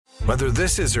Whether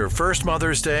this is her first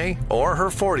Mother's Day or her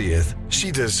 40th, she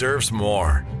deserves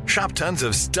more. Shop tons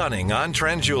of stunning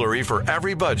on-trend jewelry for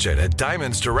every budget at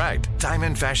Diamonds Direct.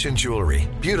 Diamond fashion jewelry,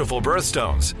 beautiful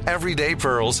birthstones, everyday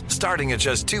pearls starting at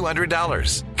just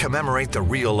 $200. Commemorate the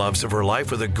real loves of her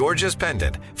life with a gorgeous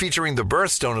pendant featuring the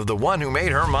birthstone of the one who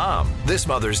made her mom. This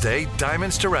Mother's Day,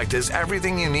 Diamonds Direct is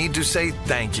everything you need to say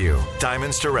thank you.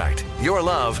 Diamonds Direct. Your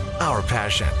love, our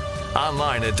passion.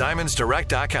 Online at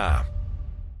diamondsdirect.com.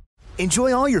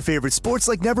 Enjoy all your favorite sports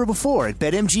like never before at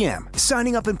BetMGM.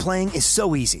 Signing up and playing is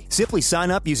so easy. Simply sign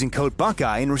up using code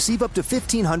Buckeye and receive up to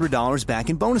 $1,500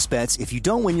 back in bonus bets if you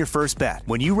don't win your first bet.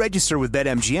 When you register with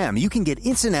BetMGM, you can get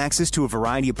instant access to a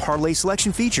variety of parlay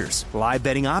selection features, live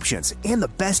betting options, and the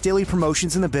best daily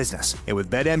promotions in the business. And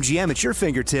with BetMGM at your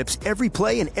fingertips, every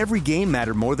play and every game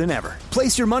matter more than ever.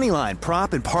 Place your moneyline,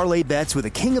 prop, and parlay bets with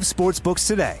the king of sportsbooks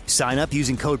today. Sign up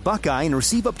using code Buckeye and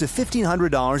receive up to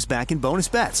 $1,500 back in bonus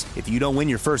bets if you don't win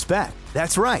your first bet.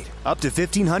 That's right, up to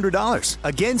 $1,500.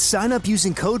 Again, sign up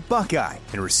using code Buckeye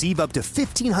and receive up to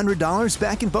 $1,500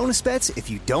 back in bonus bets if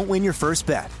you don't win your first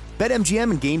bet.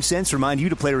 BetMGM and GameSense remind you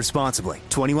to play responsibly.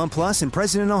 21 plus and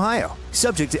present in Ohio.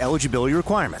 Subject to eligibility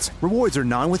requirements. Rewards are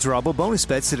non-withdrawable bonus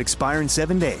bets that expire in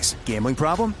 7 days. Gambling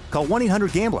problem? Call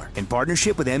 1-800-GAMBLER in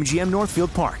partnership with MGM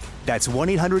Northfield Park. That's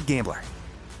 1-800-GAMBLER.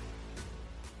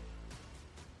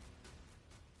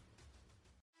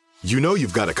 You know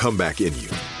you've got a comeback in you.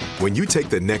 When you take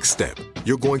the next step,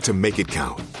 you're going to make it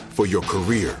count. For your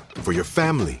career, for your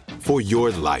family, for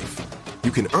your life. You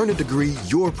can earn a degree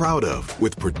you're proud of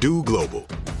with Purdue Global.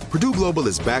 Purdue Global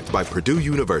is backed by Purdue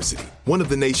University, one of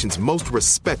the nation's most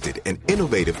respected and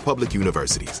innovative public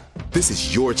universities. This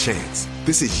is your chance.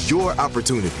 This is your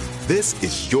opportunity. This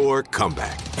is your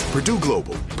comeback. Purdue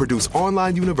Global, Purdue's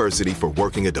online university for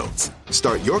working adults.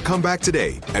 Start your comeback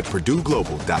today at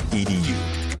purdueglobal.edu.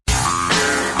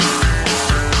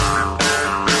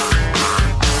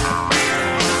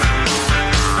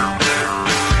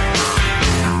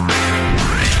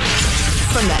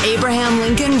 From the Abraham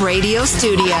Lincoln Radio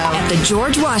Studio at the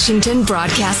George Washington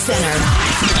Broadcast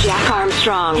Center, Jack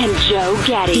Armstrong and Joe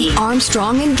Getty. The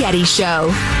Armstrong and Getty Show.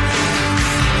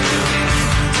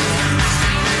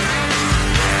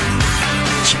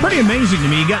 It's pretty amazing to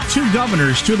me. You got two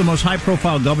governors, two of the most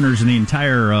high-profile governors in the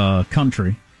entire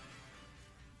country,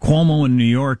 Cuomo in New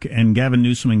York and Gavin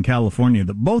Newsom in California,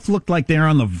 that both looked like they're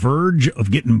on the verge of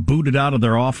getting booted out of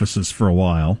their offices for a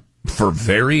while. For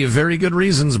very, very good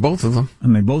reasons, both of them.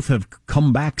 And they both have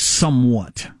come back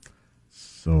somewhat.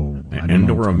 So,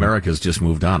 and/or America's just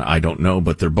moved on. I don't know,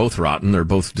 but they're both rotten. They're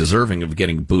both deserving of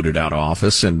getting booted out of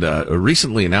office. And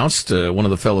recently announced, one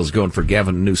of the fellows going for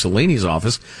Gavin Mussolini's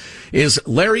office is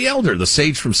Larry Elder, the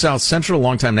sage from South Central,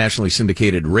 longtime nationally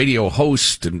syndicated radio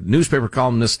host, and newspaper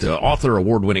columnist, author,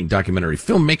 award-winning documentary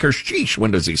filmmaker. Sheesh, when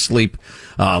does he sleep?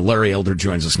 Larry Elder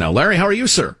joins us now. Larry, how are you,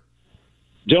 sir?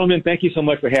 Gentlemen, thank you so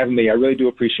much for having me. I really do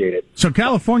appreciate it. So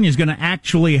California is going to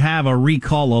actually have a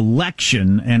recall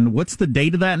election, and what's the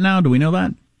date of that now? Do we know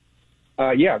that?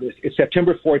 Yeah, it's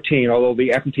September 14, although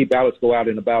the absentee ballots go out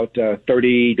in about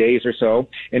 30 days or so.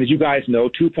 And as you guys know,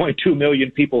 2.2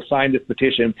 million people signed this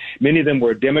petition. Many of them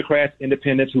were Democrats,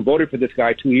 independents who voted for this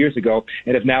guy 2 years ago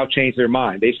and have now changed their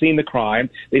mind. They've seen the crime.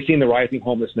 They've seen the rising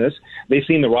homelessness. They've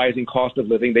seen the rising cost of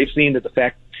living. They've seen that the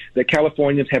fact that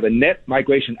Californians have a net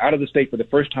migration out of the state for the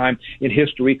first time in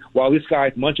history, while this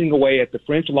guy's munching away at the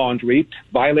French Laundry,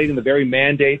 violating the very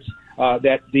mandates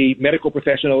that the medical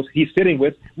professionals he's sitting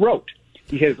with wrote.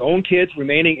 He has his own kids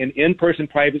remaining in in-person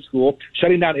private school,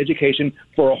 shutting down education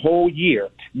for a whole year.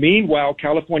 Meanwhile,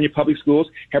 California public schools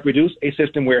have produced a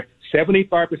system where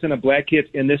 75% of black kids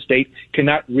in this state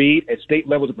cannot read at state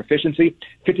levels of proficiency.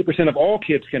 50% of all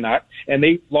kids cannot, and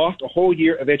they lost a whole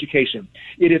year of education.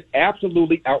 It is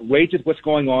absolutely outrageous what's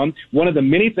going on. One of the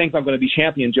many things I'm going to be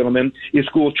championing, gentlemen, is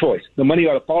school choice. The money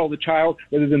ought to follow the child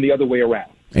rather than the other way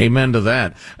around. Amen to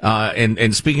that.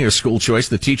 And speaking of school choice,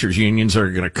 the teachers' unions are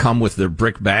going to come with their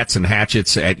brick bats and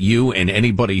hatchets at you and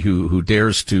anybody who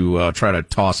dares to try to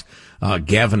toss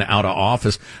Gavin out of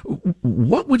office.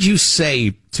 What would you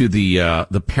say to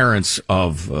the parents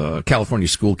of California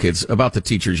school kids about the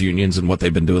teachers' unions and what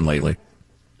they've been doing lately?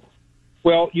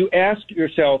 Well, you ask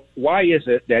yourself, why is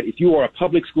it that if you are a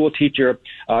public school teacher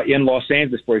in Los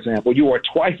Angeles, for example, you are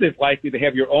twice as likely to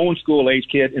have your own school-age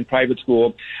kid in private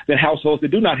school than households that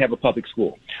do not have a public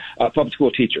school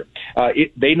teacher?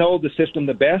 They know the system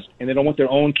the best, and they don't want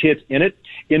their own kids in it.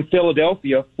 In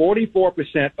Philadelphia,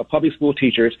 44% of public school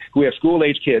teachers who have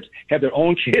school-age kids have their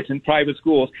own kids in private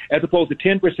schools, as opposed to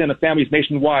 10% of families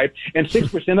nationwide and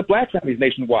 6% of black families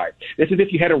nationwide. It's as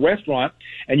if you had a restaurant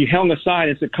and you hung a sign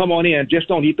and said, "Come on in, just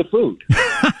don't eat the food."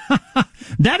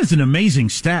 That is an amazing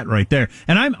stat right there.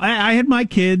 And I had my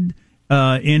kid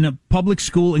in a public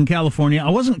school in California. I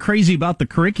wasn't crazy about the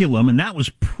curriculum, and that was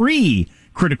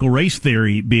pre-critical race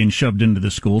theory being shoved into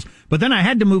the schools. But then I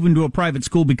had to move into a private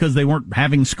school because they weren't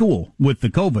having school with the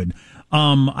COVID.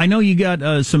 I know you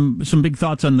got some big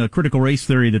thoughts on the critical race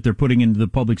theory that they're putting into the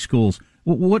public schools.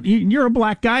 What you're a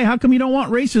black guy. How come you don't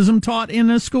want racism taught in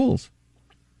the schools?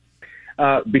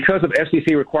 Because of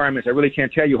FCC requirements, I really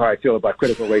can't tell you how I feel about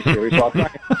critical race theory. So I'll try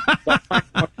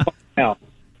now.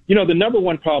 You know, the number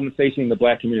one problem facing the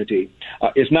black community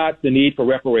is not the need for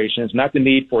reparations, not the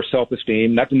need for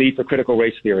self-esteem, not the need for critical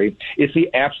race theory. It's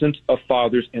the absence of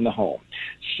fathers in the home.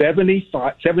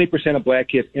 70% of black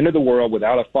kids enter the world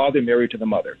without a father married to the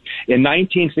mother. In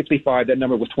 1965, that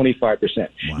number was 25%.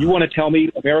 Wow. You want to tell me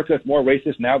America is more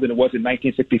racist now than it was in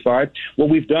 1965? What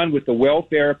we've done with the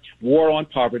welfare war on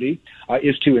poverty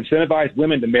is to incentivize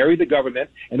women to marry the government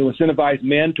and to incentivize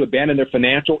men to abandon their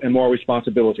financial and moral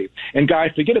responsibility. And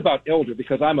guys, forget about Elder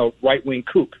because I'm a right-wing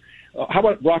kook. How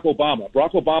about Barack Obama?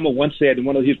 Barack Obama once said in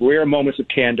one of his rare moments of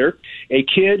candor, a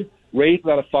kid raised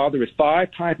without a father is 5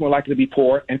 times more likely to be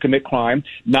poor and commit crime,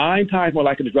 9 times more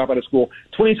likely to drop out of school,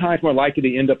 20 times more likely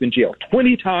to end up in jail.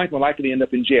 20 times more likely to end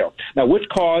up in jail. Now, which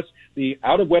caused the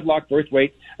out-of-wedlock birth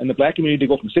rate in the black community to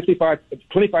go from 25%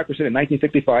 in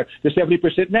 1965 to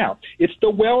 70% now? It's the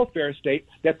welfare state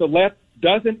that the left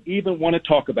doesn't even want to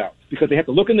talk about because they have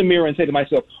to look in the mirror and say to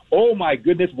myself, oh, my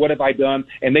goodness, what have I done?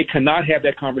 And they cannot have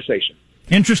that conversation.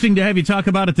 Interesting to have you talk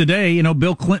about it today. You know,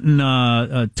 Bill Clinton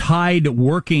tied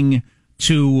working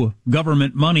to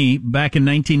government money back in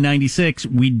 1996.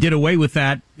 We did away with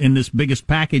that in this biggest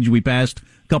package we passed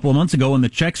a couple of months ago, and the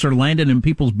checks are landing in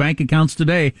people's bank accounts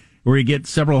today where you get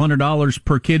several $100s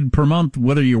per kid per month,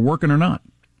 whether you're working or not.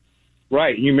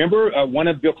 Right. You remember one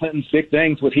of Bill Clinton's big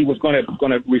things was he was going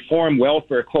to reform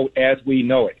welfare, quote, as we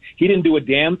know it. He didn't do a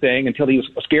damn thing until he was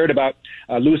scared about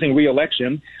losing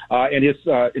re-election.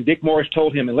 And Dick Morris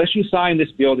told him, unless you sign this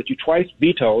bill that you twice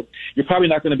vetoed, you're probably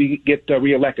not going to get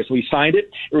re-elected. So he signed it.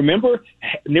 Remember,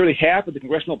 nearly half of the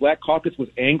Congressional Black Caucus was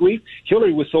angry.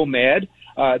 Hillary was so mad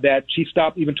that she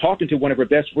stopped even talking to one of her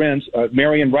best friends,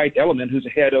 Marian Wright Edelman, who's the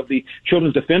head of the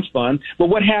Children's Defense Fund. But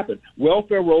what happened?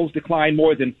 Welfare rolls declined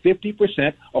more than 50%.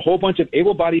 A whole bunch of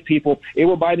able-bodied people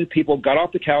got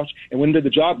off the couch and went into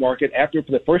the job market after,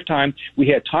 for the first time, we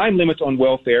had time limits on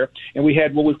welfare, and we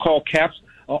had what we call caps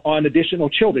on additional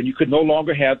children. You could no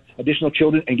longer have additional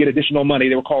children and get additional money.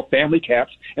 They were called family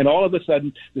caps. And all of a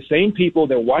sudden, the same people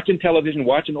that were watching television,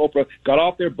 watching Oprah, got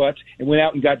off their butts and went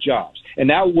out and got jobs. And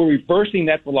now we're reversing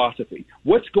that philosophy.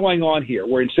 What's going on here?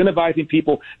 We're incentivizing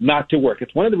people not to work.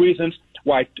 It's one of the reasons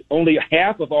why only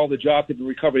half of all the jobs have been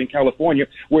recovered in California,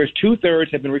 whereas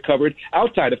 2/3 have been recovered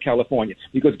outside of California,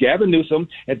 because Gavin Newsom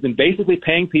has been basically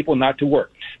paying people not to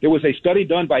work. There was a study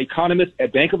done by economists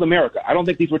at Bank of America. I don't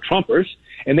think these were Trumpers,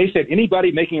 and they said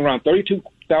anybody making around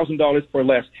 $32,000 or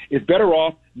less is better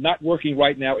off not working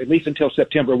right now, at least until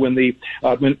September, when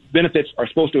when benefits are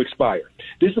supposed to expire.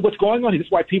 This is what's going on. This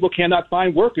is why people cannot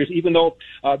find workers, even though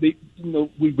we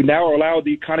now are allowed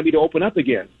the economy to open up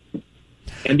again.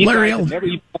 And these guys have never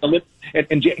even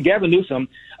and Gavin Newsom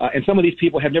and some of these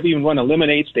people have never even run a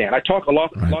lemonade stand. I talk a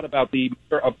lot about the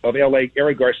mayor of L.A.,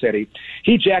 Eric Garcetti.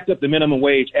 He jacked up the minimum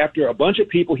wage after a bunch of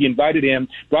people he invited in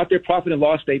brought their profit and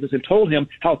loss statements and told him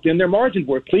how thin their margins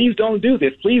were. Please don't do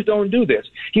this. Please don't do this.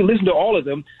 He listened to all of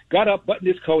them, got up, buttoned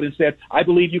his coat, and said, I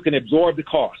believe you can absorb the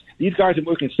cost. These guys are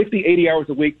working 60, 80 hours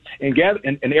a week, and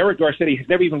Eric Garcetti has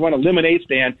never even run a lemonade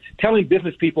stand telling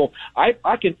business people, I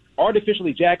can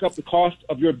artificially jack up the cost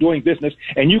of your doing business,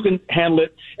 and you can handle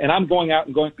it, and I'm going out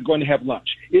and going to have lunch.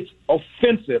 It's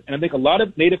offensive, and I think a lot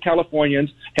of native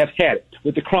Californians have had it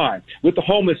with the crime, with the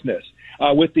homelessness,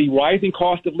 with the rising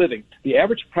cost of living. The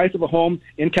average price of a home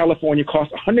in California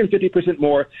costs 150%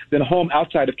 more than a home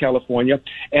outside of California,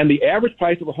 and the average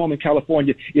price of a home in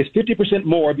California is 50%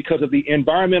 more because of the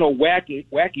environmental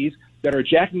wackies that are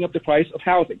jacking up the price of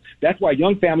housing. That's why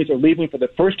young families are leaving for the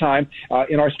first time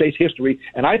in our state's history,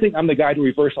 and I think I'm the guy to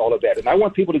reverse all of that. And I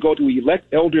want people to go to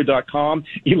electelder.com,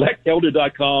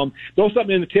 throw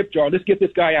something in the tip jar. Let's get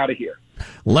this guy out of here.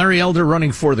 Larry Elder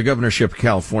running for the governorship of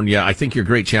California. I think your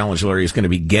great challenge, Larry, is going to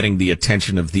be getting the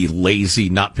attention of the lazy,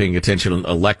 not paying attention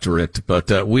electorate.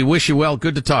 But we wish you well.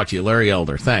 Good to talk to you, Larry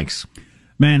Elder. Thanks.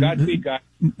 Man, Godspeed, guys.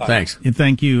 Thanks.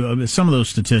 Thank you. Some of those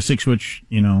statistics, which,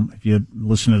 if you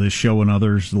listen to this show and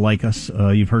others like us,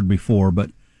 you've heard before,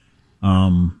 but,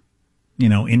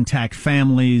 intact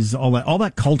families, all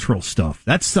that cultural stuff,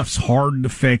 that stuff's hard to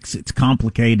fix. It's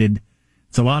complicated.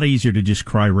 It's a lot easier to just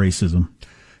cry racism.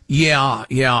 Yeah.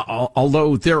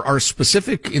 Although there are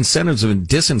specific incentives and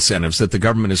disincentives that the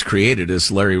government has created,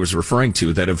 as Larry was referring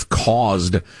to, that have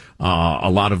caused a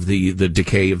lot of the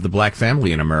decay of the black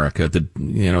family in America, the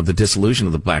dissolution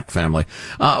of the black family.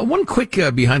 One quick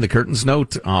behind the curtains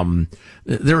note: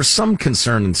 there is some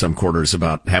concern in some quarters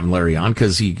about having Larry on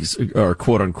because he's a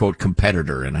quote unquote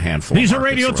competitor in a handful. He's a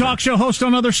radio talk show host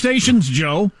on other stations,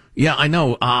 Joe. Yeah, I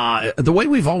know. The way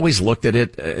we've always looked at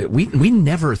it, we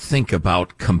never think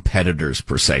about competitors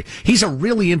per se. He's a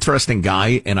really interesting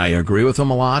guy, and I agree with him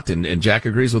a lot, and Jack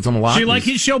agrees with him a lot. So you like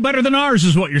his show better than ours,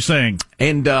 is what you're saying.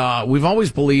 And we've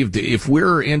always believed if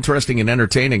we're interesting and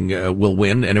entertaining, we'll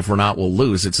win, and if we're not, we'll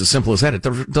lose. It's as simple as that.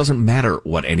 It doesn't matter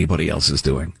what anybody else is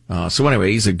doing. So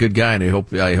anyway, he's a good guy, and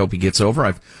I hope he gets over.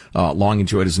 I've long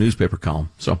enjoyed his newspaper column.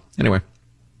 So anyway.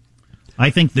 I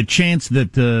think the chance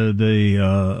that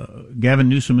Gavin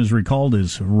Newsom is recalled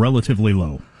is relatively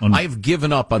low. I've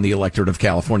given up on the electorate of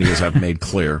California, as I've made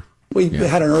clear. We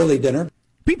had an early dinner.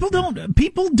 People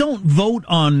don't vote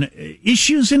on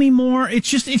issues anymore. It's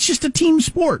just a team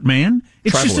sport, man.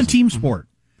 It's Tribalism. just a team sport.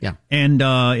 Yeah.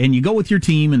 And you go with your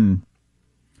team. And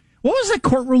what was that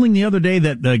court ruling the other day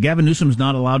that Gavin Newsom's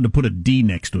not allowed to put a D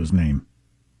next to his name?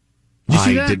 Did you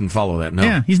see that? I didn't follow that. No.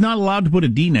 Yeah, he's not allowed to put a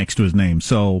D next to his name.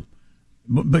 So.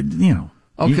 But you know.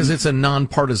 Oh, because it's a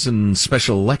nonpartisan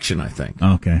special election, I think.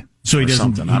 Okay. So he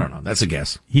doesn't. Something. I don't know. That's a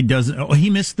guess. He doesn't. Oh,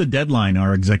 he missed the deadline,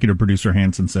 our executive producer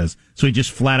Hanson says. So he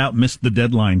just flat out missed the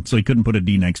deadline, so he couldn't put a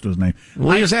D next to his name.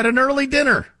 Well, he was at an early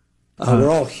dinner. We're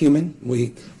all human.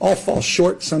 We all fall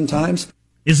short sometimes.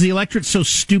 Is the electorate so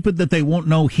stupid that they won't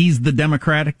know he's the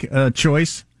Democratic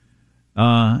choice?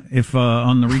 If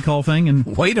on the recall thing,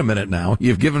 and wait a minute now,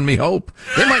 you've given me hope.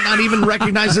 They might not even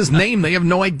recognize his name. They have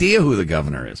no idea who the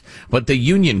governor is, but the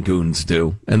union goons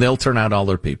do, and they'll turn out all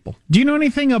their people. Do you know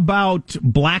anything about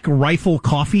Black Rifle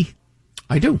Coffee?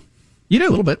 I do. You do? A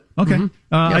little bit. Okay. Mm-hmm.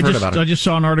 Yeah, I just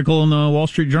saw an article in the Wall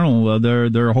Street Journal.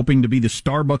 They're hoping to be the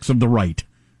Starbucks of the right.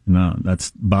 No,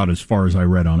 that's about as far as I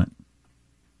read on it.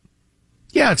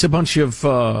 Yeah, it's a bunch of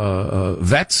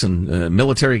vets and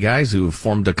military guys who have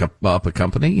formed up a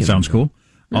company. Sounds cool.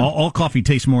 Yeah. All coffee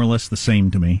tastes more or less the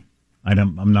same to me.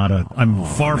 I'm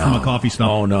far from a coffee snob.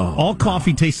 Oh no! All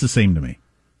coffee tastes the same to me.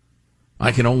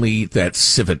 I can only eat that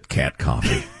Civet Cat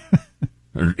coffee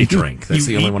or drink. That's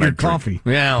the only one I drink. Coffee.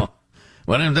 Well,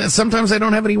 sometimes I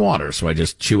don't have any water, so I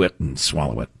just chew it and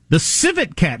swallow it. The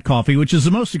Civet Cat coffee, which is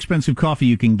the most expensive coffee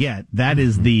you can get, that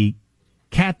is the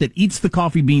cat that eats the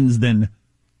coffee beans, then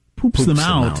poops them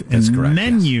out, and correct,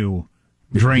 then yes. you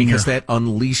drain because that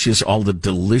unleashes all the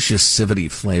delicious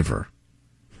civety flavor.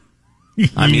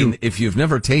 I mean, if you've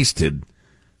never tasted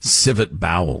civet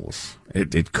bowels,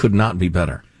 it could not be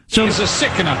better. So it's a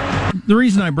sickener. The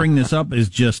reason I bring this up is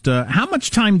just how much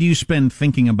time do you spend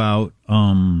thinking about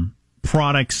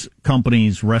products,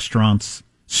 companies, restaurants,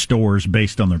 stores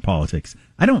based on their politics?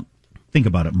 I don't think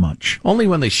about it much. Only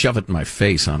when they shove it in my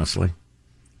face, honestly.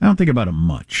 I don't think about it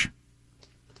much.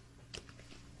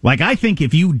 Like, I think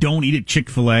if you don't eat at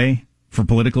Chick-fil-A for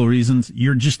political reasons,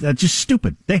 that's just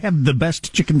stupid. They have the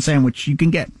best chicken sandwich you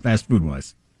can get, fast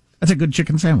food-wise. That's a good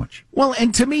chicken sandwich. Well,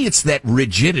 and to me, it's that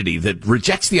rigidity that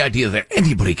rejects the idea that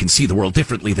anybody can see the world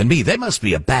differently than me. They must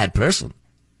be a bad person.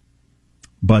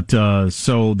 But,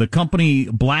 so the company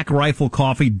Black Rifle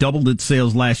Coffee doubled its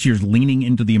sales last year, leaning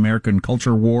into the American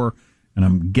culture war. And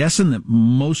I'm guessing that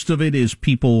most of it is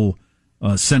people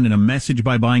sending a message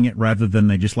by buying it rather than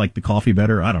they just like the coffee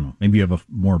better. I don't know. Maybe you have a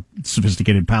more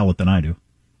sophisticated palate than I do.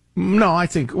 No, I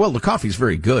think, well, the coffee's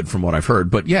very good from what I've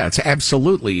heard. But yeah, it's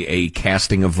absolutely a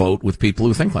casting a vote with people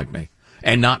who think like me.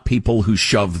 And not people who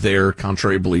shove their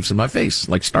contrary beliefs in my face,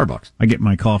 like Starbucks. I get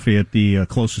my coffee at the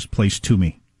closest place to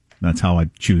me. That's how I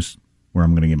choose where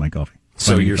I'm going to get my coffee.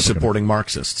 So you're supporting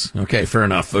Marxists. Okay, fair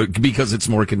enough. Because it's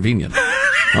more convenient.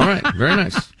 All right, very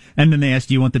nice. And then they ask,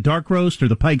 do you want the dark roast or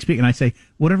the Pikes Peak? And I say,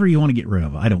 whatever you want to get rid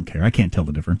of. I don't care. I can't tell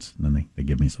the difference. And then they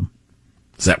give me some.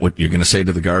 Is that what you're going to say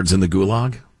to the guards in the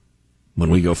gulag when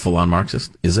we go full-on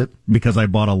Marxist? Is it? Because I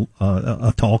bought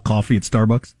a tall coffee at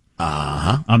Starbucks?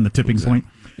 Uh-huh. On the tipping point?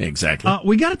 Exactly.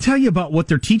 We got to tell you about what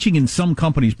they're teaching in some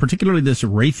companies, particularly this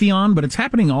Raytheon, but it's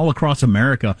happening all across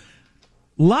America.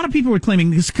 A lot of people are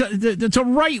claiming it's a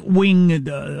right-wing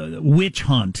witch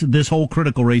hunt, this whole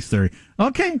critical race theory.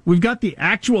 Okay, we've got the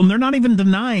actual, and they're not even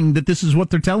denying that this is what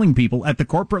they're telling people at the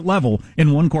corporate level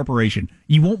in one corporation.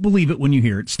 You won't believe it when you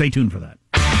hear it. Stay tuned for that.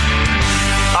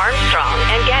 Armstrong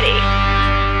and Getty.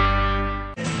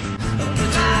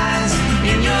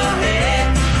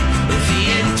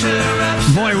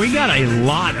 Boy, we got a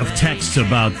lot of texts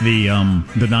about the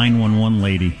 911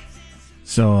 lady.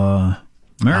 So,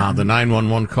 The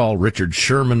 911 call, Richard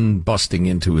Sherman busting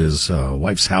into his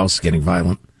wife's house, getting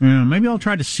violent. Yeah, maybe I'll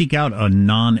try to seek out a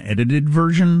non-edited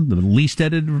version, the least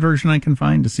edited version I can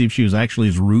find, to see if she was actually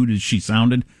as rude as she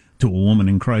sounded to a woman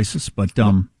in crisis. But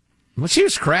well, she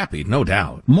was crappy, no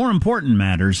doubt. More important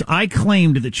matters. I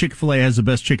claimed that Chick-fil-A has the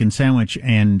best chicken sandwich,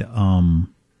 and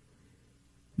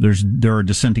there are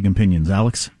dissenting opinions.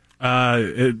 Alex?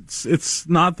 It's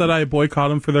not that I boycott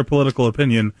them for their political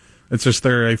opinion. It's just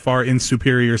they're a far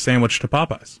inferior sandwich to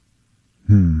Popeyes.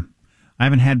 I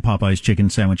haven't had Popeye's chicken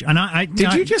sandwich. And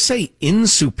Did you just say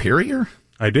inferior?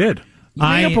 I did. You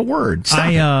made up a word.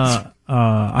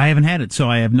 I haven't had it, so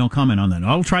I have no comment on that.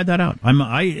 I'll try that out.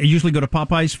 I usually go to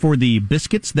Popeye's for the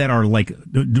biscuits that are like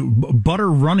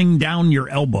butter running down your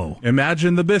elbow.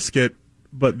 Imagine the biscuit,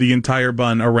 but the entire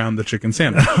bun around the chicken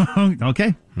sandwich.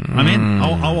 Okay. I'm in.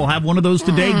 I will have one of those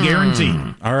today,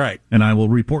 guaranteed. All right. And I will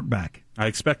report back. I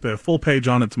expect a full page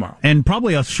on it tomorrow. And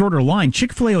probably a shorter line.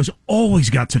 Chick-fil-A has always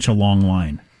got such a long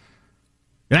line.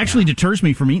 It actually deters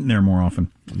me from eating there more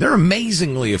often. They're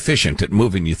amazingly efficient at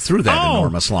moving you through that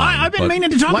enormous line. I've been meaning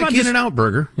to talk about this. In-N-Out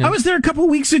Burger. Yeah. I was there a couple of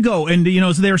weeks ago, and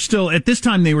they're still at this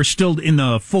time. They were still in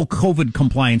the full COVID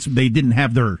compliance. They didn't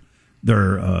have their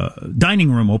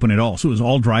dining room open at all, so it was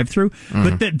all drive-through.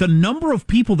 Mm-hmm. But the number of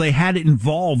people they had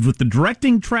involved with the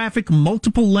directing traffic,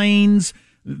 multiple lanes.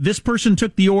 This person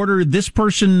took the order. This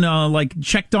person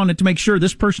checked on it to make sure.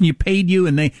 This person you paid you,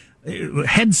 and they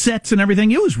headsets and everything.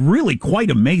 It was really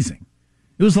quite amazing.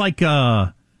 It was like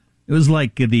the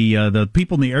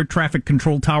people in the air traffic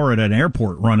control tower at an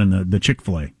airport running the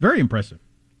Chick-fil-A. Very impressive.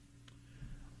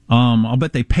 I'll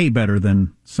bet they pay better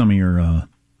than some of your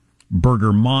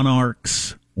burger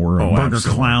monarchs or burger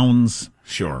clowns.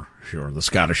 Sure. The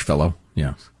Scottish fellow.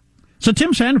 Yeah. So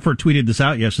Tim Sandefur tweeted this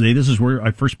out yesterday. This is where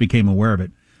I first became aware of it.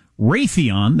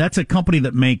 Raytheon, that's a company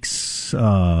that makes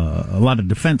a lot of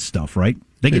defense stuff, right?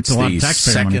 They get a lot of taxpayer money. It's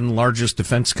the second largest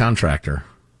defense contractor.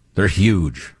 They're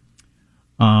huge.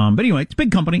 But anyway, it's a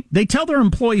big company. They tell their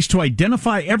employees to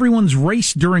identify everyone's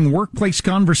race during workplace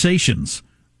conversations.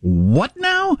 What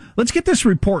now? Let's get this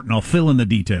report and I'll fill in the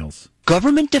details.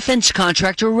 Government defense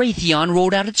contractor Raytheon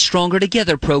rolled out its Stronger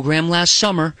Together program last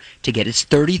summer to get its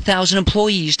 30,000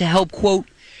 employees to help, quote,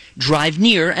 drive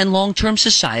near and long-term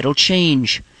societal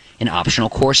change. An optional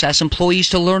course asks employees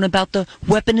to learn about the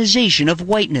weaponization of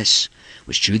whiteness,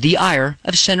 which drew the ire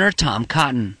of Senator Tom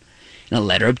Cotton. In a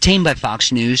letter obtained by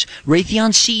Fox News,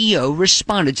 Raytheon's CEO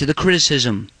responded to the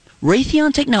criticism.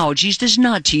 Raytheon Technologies does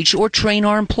not teach or train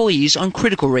our employees on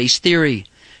critical race theory,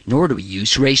 nor do we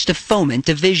use race to foment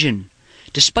division.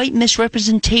 Despite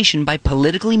misrepresentation by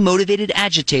politically motivated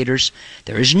agitators,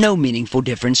 there is no meaningful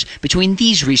difference between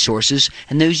these resources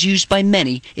and those used by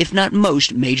many, if not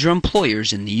most, major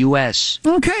employers in the U.S.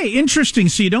 Okay, interesting.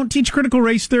 So you don't teach critical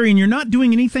race theory and you're not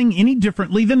doing anything any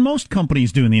differently than most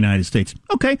companies do in the United States.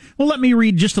 Okay, well, let me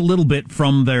read just a little bit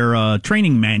from their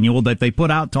training manual that they put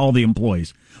out to all the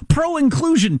employees.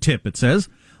 Pro-inclusion tip, it says.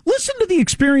 Listen to the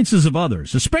experiences of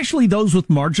others, especially those with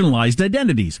marginalized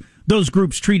identities, those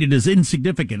groups treated as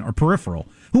insignificant or peripheral,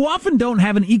 who often don't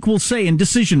have an equal say in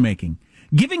decision-making.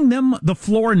 Giving them the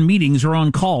floor in meetings or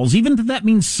on calls, even if that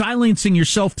means silencing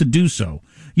yourself to do so.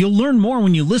 You'll learn more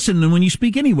when you listen than when you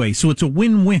speak anyway, so it's a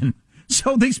win-win.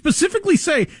 So they specifically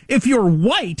say, if you're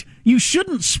white, you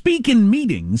shouldn't speak in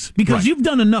meetings, because you've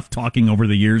done enough talking over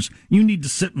the years. You need to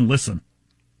sit and listen.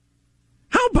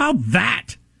 How about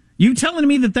that? You telling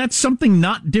me that that's something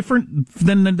not different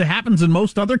than that happens in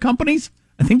most other companies?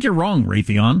 I think you're wrong,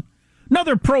 Raytheon.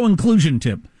 Another pro-inclusion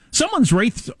tip. Someone's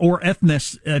race or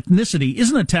ethnicity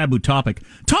isn't a taboo topic.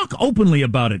 Talk openly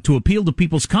about it to appeal to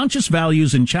people's conscious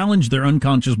values and challenge their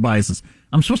unconscious biases.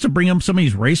 I'm supposed to bring up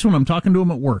somebody's race when I'm talking to them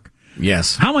at work.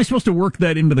 Yes. How am I supposed to work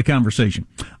that into the conversation?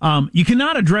 You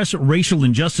cannot address racial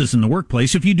injustice in the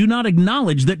workplace if you do not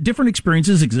acknowledge that different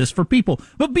experiences exist for people.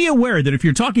 But be aware that if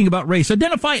you're talking about race,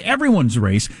 identify everyone's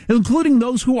race, including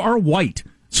those who are white.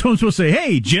 So I'm supposed to say,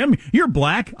 hey, Jim, you're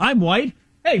black, I'm white.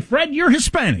 Hey, Fred, you're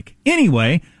Hispanic.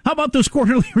 Anyway, how about those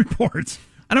quarterly reports?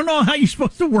 I don't know how you're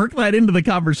supposed to work that into the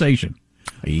conversation.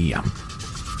 Yeah.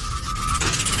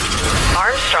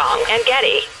 Armstrong and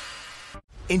Getty.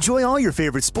 Enjoy all your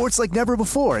favorite sports like never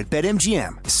before at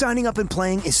BetMGM. Signing up and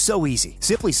playing is so easy.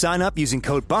 Simply sign up using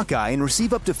code Buckeye and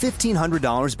receive up to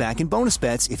 $1,500 back in bonus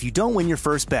bets if you don't win your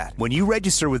first bet. When you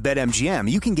register with BetMGM,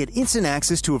 you can get instant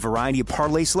access to a variety of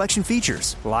parlay selection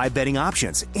features, live betting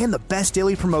options, and the best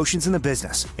daily promotions in the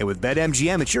business. And with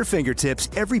BetMGM at your fingertips,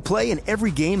 every play and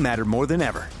every game matter more than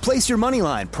ever. Place your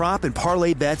moneyline, prop, and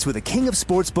parlay bets with the king of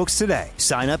sportsbooks today.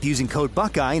 Sign up using code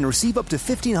Buckeye and receive up to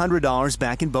 $1,500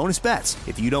 back in bonus bets.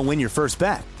 If you don't win your first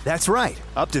bet. That's right,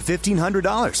 up to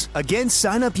 $1,500. Again,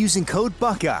 sign up using code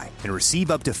Buckeye and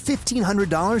receive up to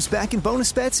 $1,500 back in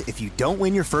bonus bets if you don't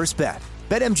win your first bet.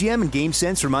 BetMGM and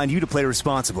GameSense remind you to play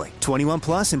responsibly. 21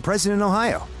 plus and present in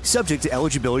Ohio. Subject to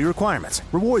eligibility requirements.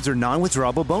 Rewards are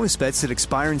non-withdrawable bonus bets that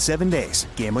expire in 7 days.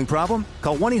 Gambling problem?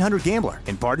 Call 1-800-GAMBLER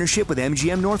in partnership with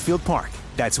MGM Northfield Park.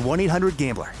 That's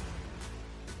 1-800-GAMBLER.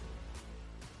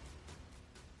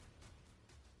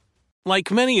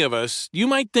 Like many of us, you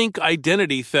might think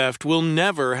identity theft will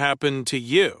never happen to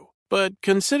you. But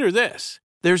consider this.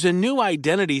 There's a new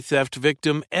identity theft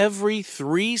victim every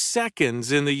 3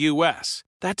 seconds in the U.S.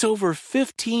 That's over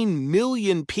 15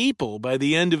 million people by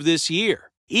the end of this year,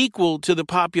 equal to the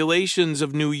populations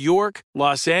of New York,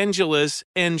 Los Angeles,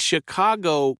 and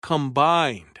Chicago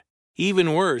combined.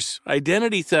 Even worse,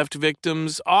 identity theft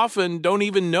victims often don't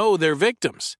even know they're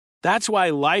victims. That's why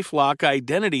LifeLock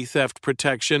Identity Theft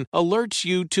Protection alerts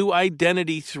you to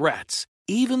identity threats,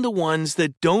 even the ones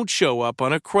that don't show up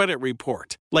on a credit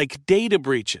report, like data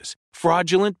breaches,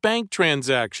 fraudulent bank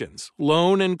transactions,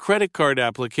 loan and credit card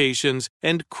applications,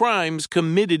 and crimes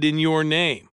committed in your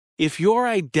name. If your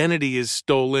identity is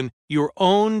stolen, your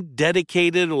own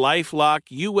dedicated LifeLock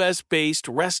U.S.-based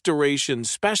restoration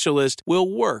specialist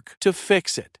will work to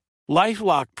fix it.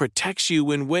 LifeLock protects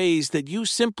you in ways that you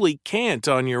simply can't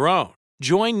on your own.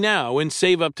 Join now and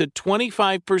save up to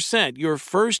 25% your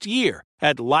first year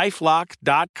at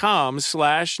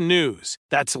LifeLock.com/news.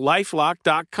 That's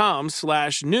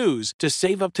LifeLock.com/news to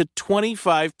save up to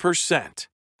 25%.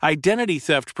 Identity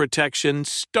theft protection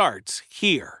starts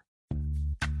here.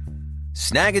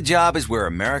 Snag a Job is where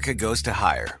America goes to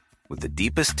hire, with the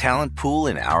deepest talent pool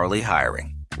in hourly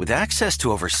hiring. With access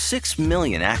to over 6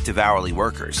 million active hourly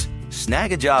workers,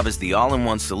 Snag a Job is the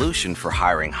all-in-one solution for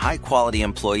hiring high-quality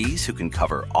employees who can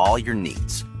cover all your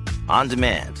needs. On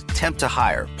demand, temp to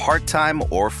hire, part-time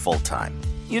or full-time.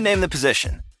 You name the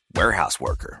position. Warehouse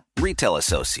worker, retail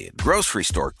associate, grocery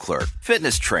store clerk,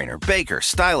 fitness trainer, baker,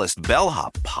 stylist,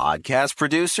 bellhop, podcast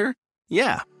producer.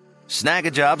 Yeah, Snag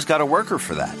a Job's got a worker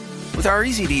for that. With our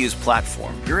easy-to-use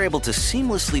platform, you're able to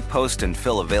seamlessly post and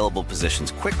fill available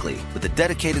positions quickly with a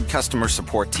dedicated customer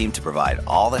support team to provide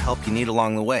all the help you need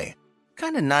along the way.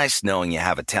 Kind of nice knowing you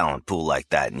have a talent pool like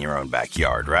that in your own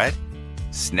backyard, right?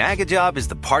 Snag a Job is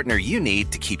the partner you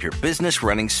need to keep your business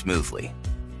running smoothly.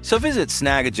 So visit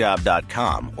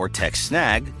snagajob.com or text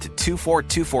snag to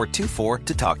 242424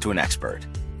 to talk to an expert.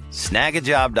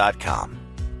 Snagajob.com,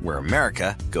 where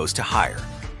America goes to hire.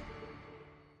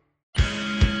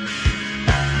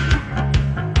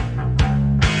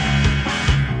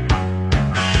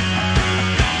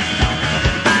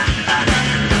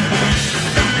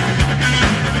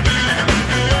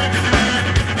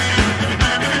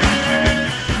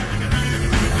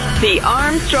 The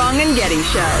Armstrong and Getty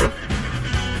Show.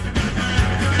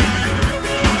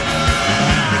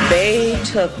 They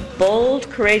took bold,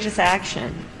 courageous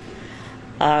action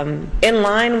in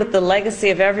line with the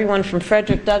legacy of everyone from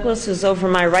Frederick Douglass, who's over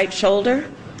my right shoulder,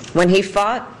 when he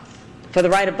fought for the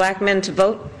right of black men to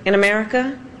vote in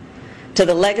America, to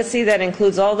the legacy that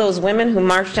includes all those women who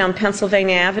marched down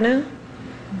Pennsylvania Avenue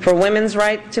for women's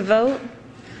right to vote,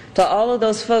 to all of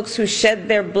those folks who shed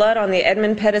their blood on the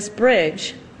Edmund Pettus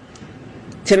Bridge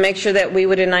to make sure that we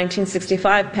would, in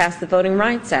 1965, pass the Voting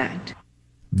Rights Act.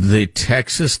 The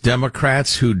Texas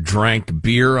Democrats who drank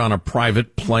beer on a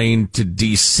private plane to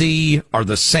D.C. are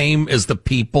the same as the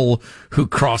people who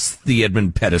crossed the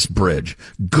Edmund Pettus Bridge.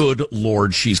 Good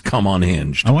Lord, she's come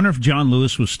unhinged. I wonder if John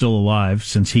Lewis was still alive,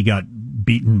 since he got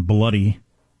beaten bloody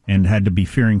and had to be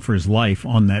fearing for his life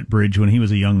on that bridge when he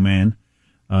was a young man.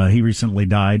 He recently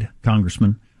died,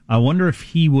 Congressman. I wonder if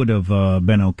he would have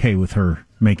been okay with her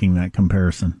making that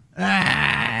comparison.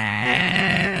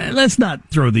 Let's not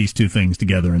throw these two things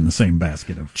together in the same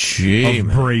basket of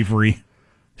bravery.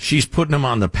 She's putting him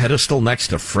on the pedestal next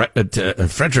to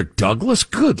Frederick Douglass?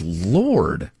 Good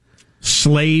Lord.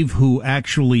 Slave who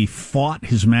actually fought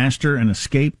his master and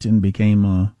escaped and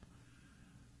became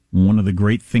one of the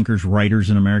great thinkers, writers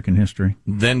in American history.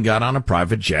 Then got on a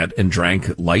private jet and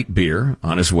drank light beer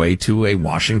on his way to a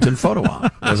Washington photo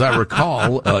op. As I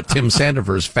recall, Tim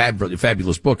Sandifer's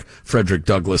fabulous book, Frederick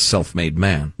Douglass, Self-Made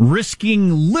Man.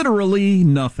 Risking literally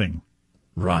nothing.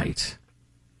 Right.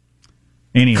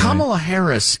 Anyway. Kamala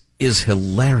Harris is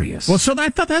hilarious. Well, so I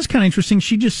thought that was kind of interesting.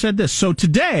 She just said this. So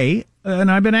today,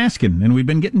 and I've been asking, and we've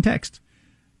been getting texts,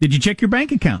 did you check your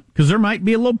bank account? Because there might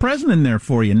be a little present in there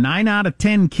for you. 9 out of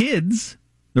 10 kids,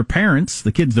 their parents,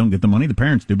 the kids don't get the money, the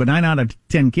parents do, but 9 out of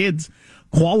 10 kids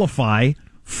qualify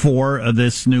for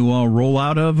this new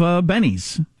rollout of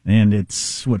Bennies. And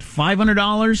it's,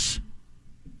 $500?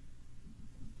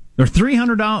 They're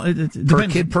 $300 per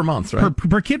kid per month, right?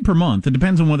 Per kid per month. It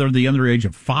depends on whether they're under the age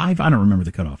of 5. I don't remember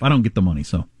the cutoff. I don't get the money,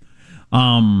 so.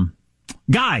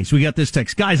 Guys, we got this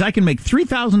text. Guys, I can make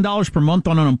 $3,000 per month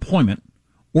on unemployment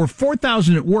or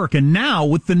 $4,000 at work. And now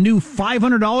with the new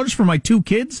 $500 for my 2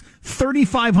 kids,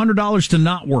 $3,500 to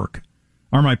not work.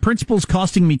 Are my principals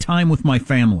costing me time with my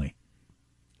family?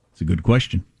 It's a good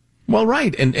question. Well,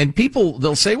 right. And people,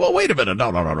 they'll say, well, wait a minute.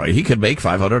 No. He could make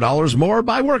 $500 more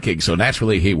by working. So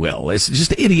naturally he will. It's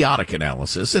just idiotic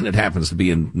analysis. And it happens to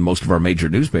be in most of our major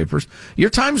newspapers. Your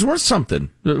time's worth something,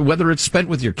 whether it's spent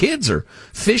with your kids or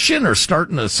fishing or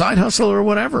starting a side hustle or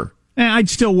whatever. I'd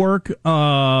still work,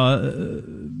 for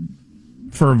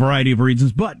a variety of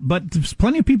reasons, but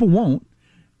plenty of people won't.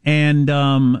 And,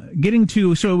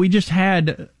 so we just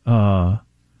had,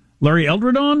 Larry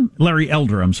Elder on.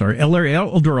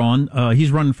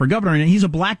 He's running for governor, and he's a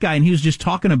black guy, and he was just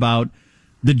talking about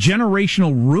the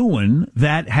generational ruin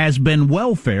that has been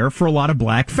welfare for a lot of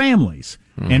black families.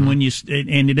 Mm-hmm.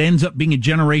 And it ends up being a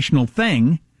generational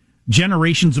thing,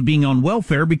 generations of being on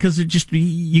welfare because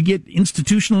you get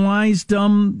institutionalized,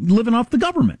 living off the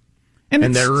government.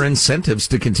 And there are incentives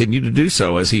to continue to do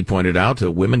so. As he pointed out,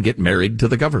 women get married to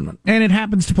the government. And it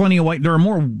happens to plenty of there are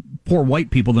more poor white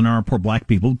people than there are poor black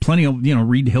people. Plenty of,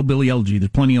 read Hillbilly Elegy. There's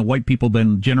plenty of white people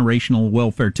than generational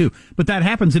welfare too. But that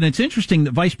happens. And it's interesting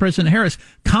that Vice President Harris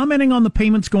commenting on the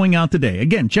payments going out today.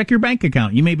 Again, check your bank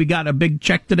account. You maybe got a big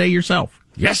check today yourself.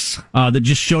 Yes. That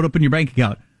just showed up in your bank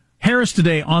account. Harris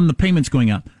today on the payments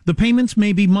going out. The payments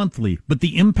may be monthly, but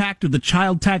the impact of the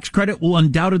child tax credit will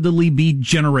undoubtedly be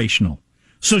generational.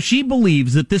 So she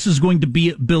believes that this is going to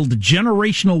build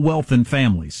generational wealth in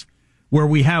families where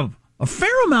we have a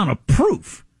fair amount of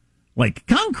proof, like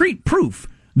concrete proof,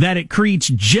 that it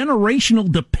creates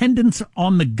generational dependence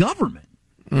on the government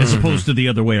as opposed to the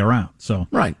other way around. So,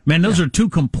 right. Man, those are two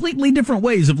completely different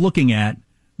ways of looking at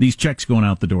these checks going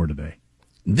out the door today.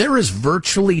 There is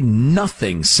virtually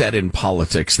nothing said in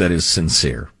politics that is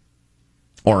sincere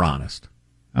or honest.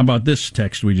 How about this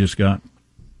text we just got?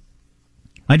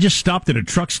 I just stopped at a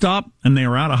truck stop, and they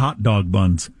are out of hot dog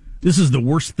buns. This is the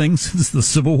worst thing since the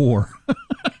Civil War.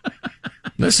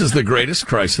 This is the greatest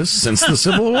crisis since the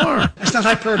Civil War. That's not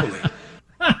hyperbole.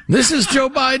 This is Joe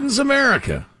Biden's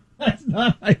America. That's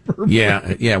not hyperbole.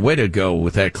 Yeah, way to go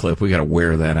with that clip. We got to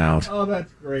wear that out. Oh,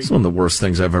 that's great. It's one of the worst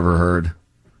things I've ever heard.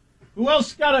 Who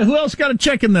else got a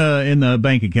check in the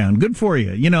bank account? Good for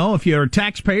you. If you're a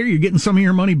taxpayer, you're getting some of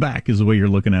your money back is the way you're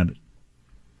looking at it.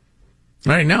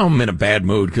 All right, now I'm in a bad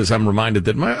mood because I'm reminded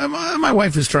that my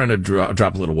wife is trying to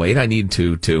drop a little weight. I need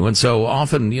to, too. And so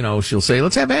often, she'll say,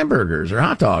 let's have hamburgers or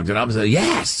hot dogs. And I'll say,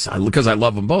 yes, because I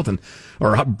love them both.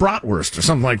 Or bratwurst or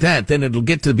something like that. Then it'll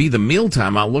get to be the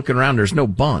mealtime. I'll look around. There's no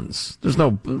buns. There's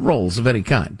no rolls of any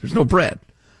kind. There's no bread.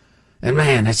 And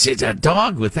man, it's a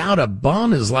dog without a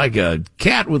bun is like a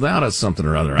cat without a something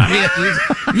or other. I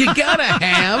mean, you gotta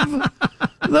have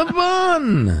the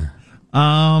bun.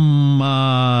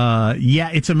 Yeah,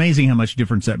 it's amazing how much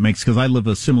difference that makes because I live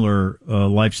a similar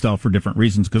lifestyle for different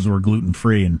reasons because we're gluten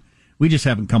free and we just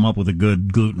haven't come up with a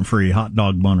good gluten free hot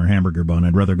dog bun or hamburger bun.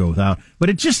 I'd rather go without. But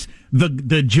it's just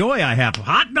the joy I have.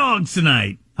 Hot dogs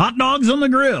tonight. Hot dogs on the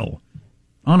grill.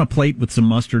 On a plate with some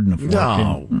mustard and a fork.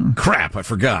 Oh, crap, I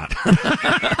forgot.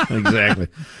 Exactly.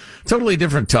 Totally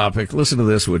different topic. Listen to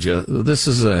this, would you? This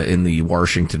is in the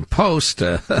Washington Post.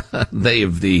 Tom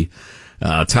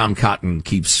Cotton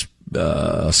keeps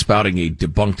spouting a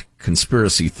debunked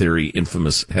conspiracy theory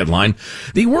infamous headline.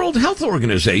 The World Health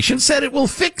Organization said it will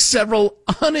fix several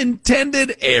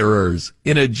unintended errors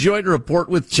in a joint report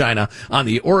with China on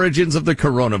the origins of the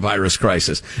coronavirus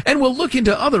crisis and will look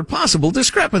into other possible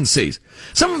discrepancies.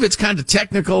 Some of it's kind of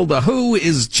technical. The WHO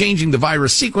is changing the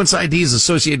virus sequence IDs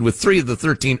associated with 3 of the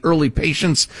 13 early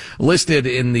patients listed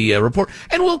in the report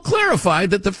and will clarify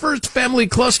that the first family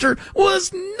cluster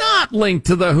was not linked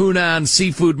to the Hunan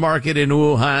seafood market in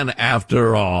Wuhan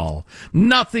after all.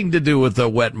 Nothing to do with the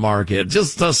wet market.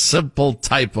 Just a simple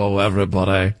typo,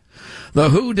 everybody. The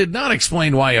WHO did not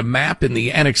explain why a map in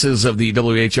the annexes of the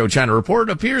WHO China report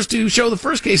appears to show the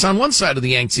first case on one side of the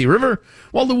Yangtze River,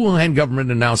 while the Wuhan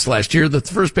government announced last year that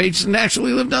the first patient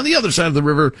actually lived on the other side of the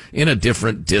river in a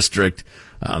different district.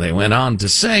 They went on to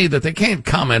say that they can't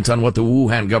comment on what the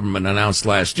Wuhan government announced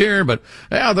last year, but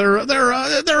yeah, there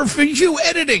are a few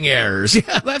editing errors.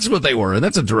 Yeah, that's what they were, and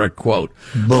that's a direct quote.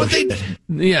 Bullshit.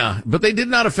 But they did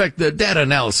not affect the data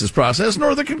analysis process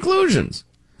nor the conclusions.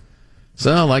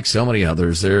 So, like so many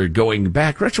others, they're going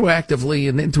back retroactively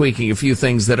and then tweaking a few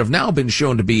things that have now been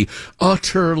shown to be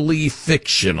utterly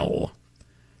fictional.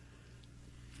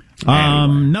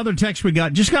 Another text we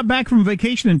got. Just got back from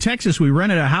vacation in Texas. We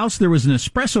rented a house. There was an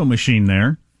espresso machine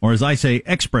there, or as I say,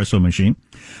 espresso machine.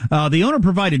 The owner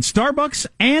provided Starbucks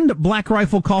and Black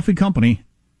Rifle Coffee Company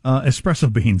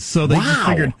espresso beans. So they just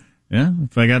figured,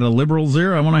 if I got a liberal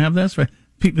zero, I want to have this.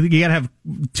 People, you got to have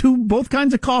both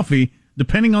kinds of coffee,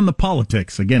 depending on the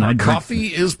politics. Again, coffee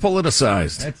is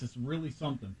politicized. That's just really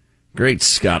something. Great,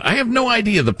 Scott. I have no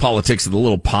idea the politics of the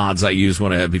little pods I use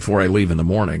before I leave in the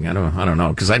morning. I don't know,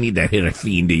 because I need to hit a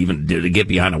fiend to get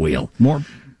behind a wheel.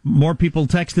 More people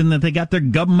texting that they got their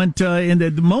government.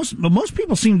 Most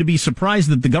people seem to be surprised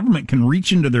that the government can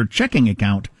reach into their checking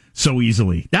account so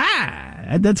easily.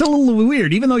 That's a little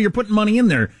weird. Even though you're putting money in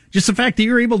there, just the fact that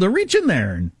you're able to reach in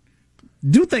there and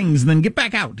do things and then get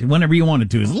back out whenever you wanted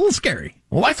to is a little scary.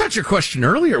 Well, I thought your question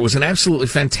earlier was an absolutely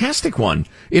fantastic one.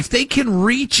 If they can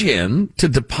reach in to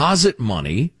deposit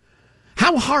money,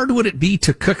 how hard would it be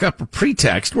to cook up a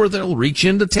pretext where they'll reach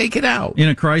in to take it out? In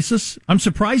a crisis? I'm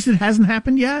surprised it hasn't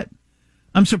happened yet.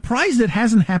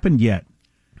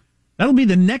 That'll be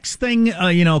the next thing,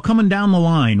 coming down the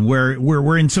line where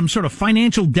we're in some sort of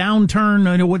financial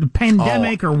downturn, with a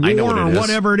pandemic or war or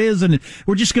whatever it is, and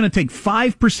we're just going to take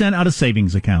 5% out of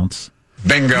savings accounts.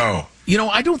 Bingo.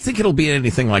 I don't think it'll be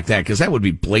anything like that because that would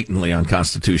be blatantly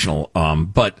unconstitutional.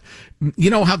 But you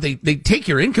know how they take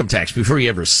your income tax before you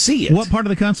ever see it. What part of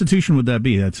the Constitution would that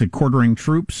be? That's quartering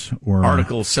troops or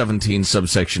Article 17,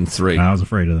 subsection 3. I was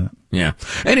afraid of that. Yeah.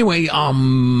 Anyway,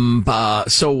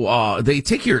 so they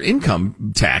take your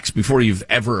income tax before you've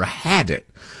ever had it,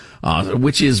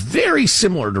 which is very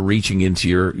similar to reaching into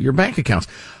your bank accounts.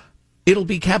 It'll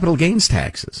be capital gains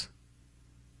taxes.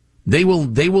 They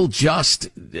will just,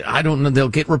 I don't know, they'll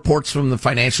get reports from the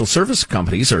financial service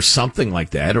companies or something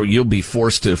like that, or you'll be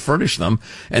forced to furnish them,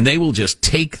 and they will just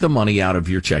take the money out of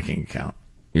your checking account,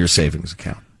 your savings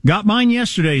account. Got mine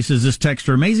yesterday, says this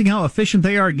texter. Amazing how efficient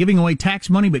they are at giving away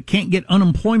tax money, but can't get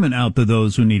unemployment out to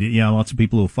those who need it. Yeah, lots of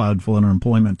people who filed for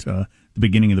unemployment at the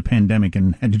beginning of the pandemic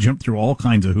and had to jump through all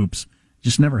kinds of hoops.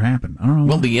 Just never happened. I don't know.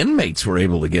 Well, the inmates were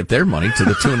able to get their money to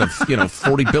the tune of,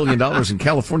 $40 billion in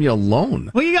California alone.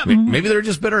 Well, maybe they're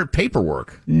just better at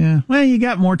paperwork. Yeah. Well, you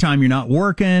got more time. You're not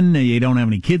working. You don't have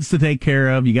any kids to take care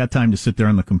of. You got time to sit there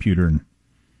on the computer and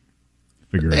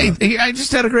figure it out. Hey, I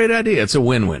just had a great idea. It's a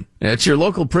win-win. It's your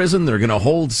local prison. They're going to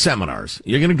hold seminars.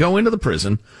 You're going to go into the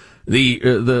prison.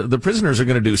 The prisoners are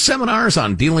going to do seminars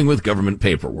on dealing with government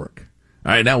paperwork.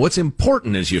 All right, now what's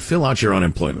important as you fill out your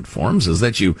unemployment forms is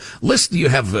that you list you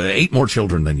have 8 more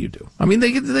children than you do. I mean,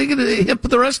 they get to hip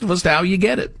the rest of us to how you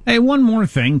get it. Hey, one more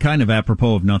thing, kind of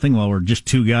apropos of nothing, while we're just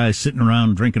two guys sitting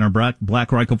around drinking our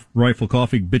Black Rifle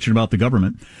coffee, bitching about the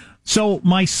government. So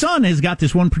my son has got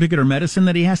this one particular medicine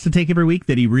that he has to take every week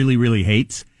that he really, really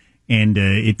hates. And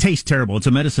it tastes terrible. It's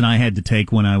a medicine I had to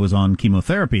take when I was on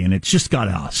chemotherapy, and it's just got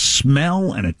a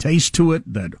smell and a taste to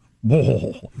it that...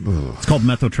 It's called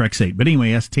methotrexate. But anyway,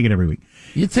 he has to take it every week.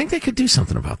 You'd think they could do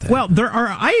something about that. Well,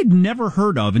 I had never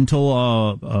heard of, until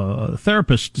a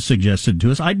therapist suggested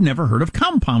to us, I'd never heard of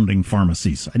compounding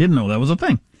pharmacies. I didn't know that was a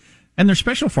thing. And they're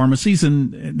special pharmacies,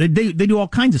 and they do all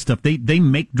kinds of stuff. They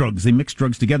make drugs. They mix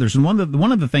drugs together. So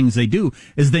one of the things they do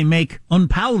is they make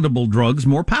unpalatable drugs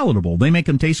more palatable. They make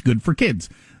them taste good for kids.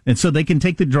 And so they can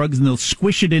take the drugs and they'll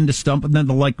squish it into stuff, and then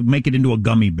they'll make it into a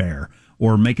gummy bear.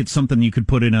 Or make it something you could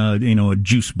put in a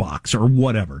juice box or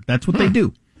whatever. That's what they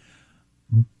do.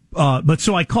 But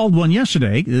so I called one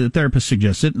yesterday. The therapist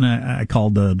suggested, and I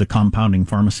called the compounding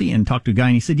pharmacy and talked to a guy,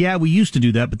 and he said, "Yeah, we used to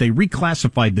do that, but they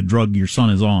reclassified the drug your son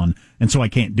is on, and so I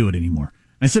can't do it anymore."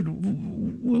 I said,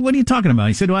 "What are you talking about?"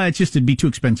 He said, "Well, it'd be too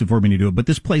expensive for me to do it, but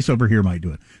this place over here might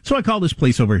do it." So I called this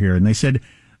place over here, and they said,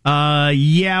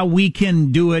 yeah, we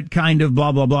can do it, kind of,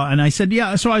 blah, blah, blah. And I said,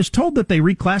 yeah. So I was told that they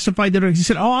reclassified it. He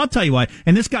said, I'll tell you why.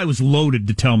 And this guy was loaded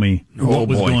to tell me what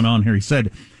was going on here. He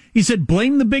said,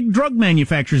 blame the big drug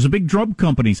manufacturers, the big drug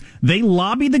companies. They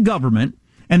lobby the government,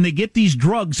 and they get these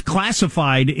drugs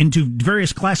classified into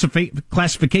various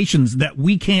classifications that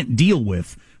we can't deal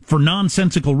with for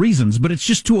nonsensical reasons, but it's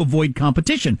just to avoid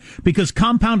competition, because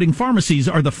compounding pharmacies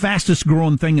are the fastest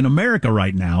growing thing in America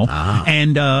right now.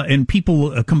 And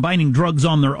people combining drugs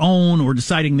on their own or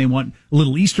deciding they want a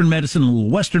little Eastern medicine, a little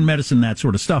Western medicine, that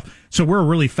sort of stuff. So we're a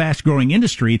really fast growing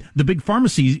industry. The big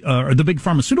pharmacies or the big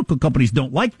pharmaceutical companies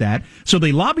don't like that. So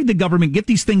they lobby the government, get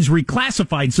these things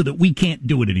reclassified so that we can't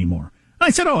do it anymore. And I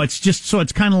said,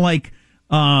 it's kind of like,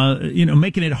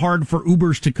 making it hard for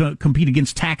Ubers to compete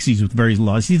against taxis with various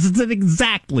laws. He said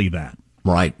exactly that.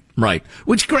 Right.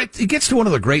 Which it gets to one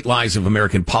of the great lies of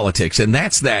American politics, and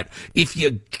that's that if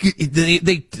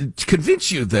they convince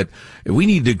you that we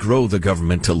need to grow the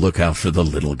government to look out for the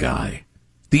little guy.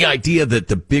 The idea that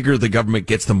the bigger the government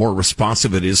gets, the more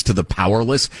responsive it is to the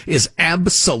powerless is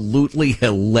absolutely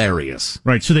hilarious.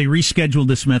 Right, so they rescheduled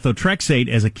this methotrexate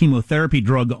as a chemotherapy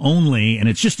drug only, and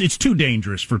it's too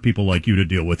dangerous for people like you to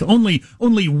deal with. Only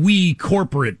we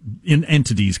corporate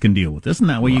entities can deal with this, and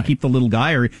that way you keep the little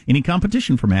guy or any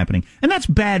competition from happening. And that's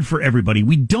bad for everybody.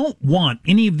 We don't want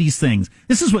any of these things.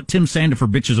 This is what Tim Sandifer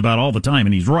bitches about all the time,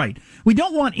 and he's right. We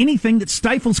don't want anything that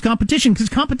stifles competition, because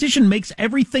competition makes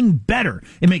everything better.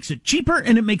 It makes it cheaper,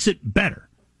 and it makes it better.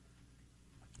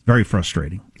 Very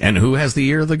frustrating. And who has the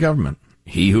ear of the government?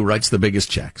 He who writes the biggest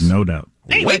checks. No doubt.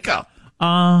 Hey, wake up.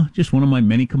 Just one of my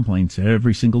many complaints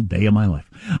every single day of my life.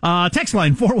 Text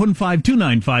line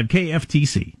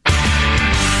 415-295-KFTC.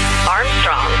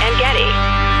 Armstrong and Getty.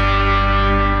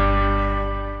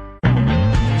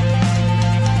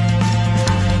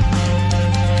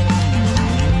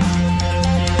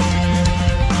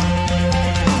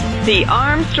 The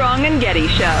Armstrong and Getty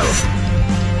Show.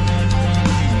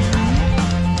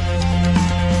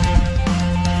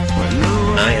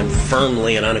 I am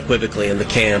firmly and unequivocally in the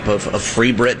camp of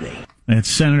Free Britney. It's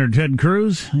Senator Ted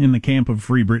Cruz in the camp of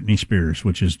Free Britney Spears,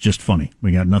 which is just funny.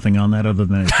 We got nothing on that other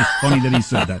than it's just funny that he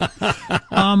said that.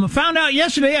 Found out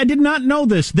yesterday, I did not know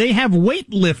this. They have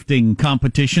weightlifting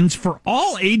competitions for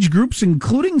all age groups,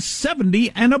 including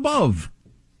 70 and above.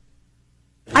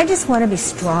 I just want to be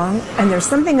strong, and there's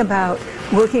something about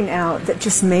working out that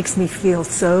just makes me feel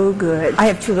so good. I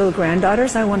have 2 little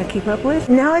granddaughters I want to keep up with.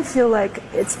 Now I feel like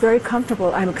it's very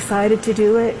comfortable. I'm excited to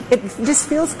do it. It just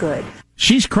feels good.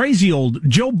 She's crazy old.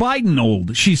 Joe Biden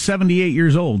old. She's 78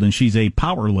 years old, and she's a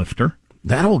power lifter.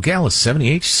 That old gal is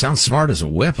 78. She sounds smart as a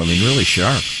whip. I mean, really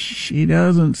sharp. She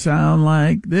doesn't sound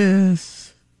like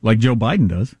this. Like Joe Biden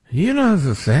does. You know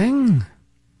the thing?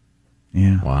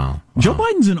 Yeah. Wow. Joe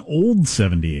Biden's an old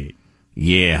 78.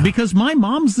 Yeah. Because my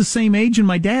mom's the same age and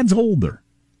my dad's older.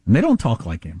 And they don't talk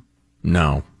like him.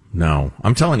 No.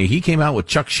 I'm telling you, he came out with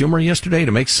Chuck Schumer yesterday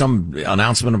to make some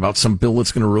announcement about some bill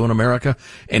that's going to ruin America.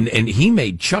 And he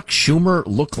made Chuck Schumer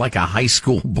look like a high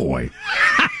school boy.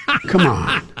 Come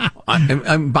on.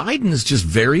 Biden is just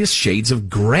various shades of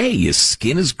gray. His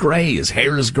skin is gray. His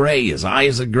hair is gray. His eye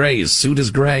is gray. His suit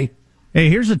is gray. Hey,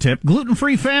 here's a tip.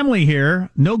 Gluten-free family here.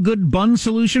 No good bun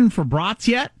solution for brats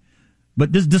yet?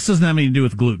 But this doesn't have anything to do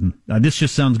with gluten. This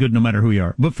just sounds good no matter who you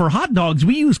are. But for hot dogs,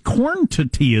 we use corn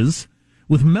tortillas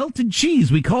with melted cheese.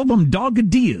 We call them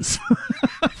dogadillas.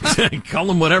 Call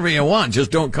them whatever you want. Just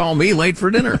don't call me late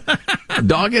for dinner.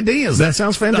 Dogadillas. That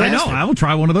sounds fantastic. I know. I will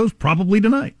try one of those probably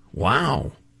tonight.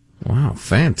 Wow.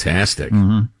 Fantastic.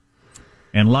 Mm-hmm.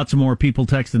 And lots of more people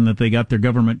texting that they got their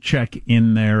government check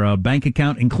in their bank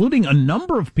account, including a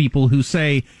number of people who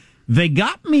say they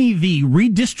got me the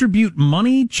redistribute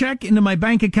money check into my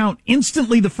bank account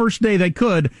instantly the first day they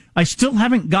could. I still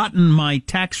haven't gotten my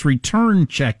tax return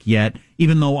check yet,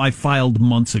 even though I filed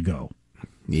months ago.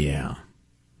 Yeah.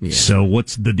 So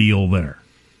what's the deal there?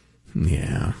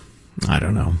 Yeah. I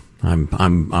don't know.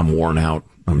 I'm worn out.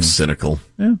 I'm cynical.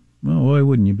 Yeah. Well, why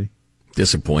wouldn't you be?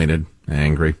 Disappointed,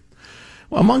 angry.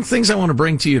 Well, among things I want to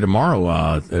bring to you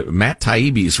tomorrow, Matt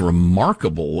Taibbi's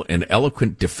remarkable and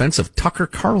eloquent defense of Tucker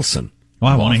Carlson. Oh,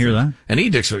 I want to hear that. And he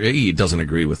doesn't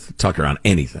agree with Tucker on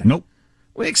anything. Nope.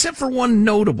 Well, except for one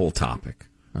notable topic.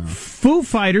 Foo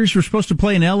Fighters were supposed to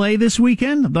play in L.A. this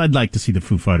weekend. I'd like to see the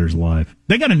Foo Fighters live.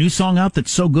 They got a new song out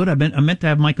that's so good. I meant to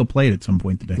have Michael play it at some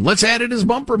point today. Let's add it as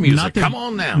bumper music. Come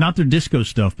on now. Not their disco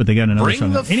stuff, but they got another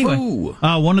song. Bring the Anyway, Foo.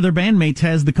 One of their bandmates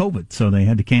has the COVID, so they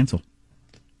had to cancel.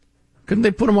 Couldn't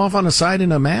they put him off on the side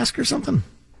in a mask or something?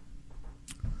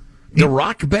 The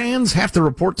rock bands have to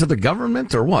report to the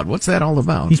government or what? What's that all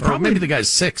about? Maybe the guy's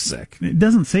sick. It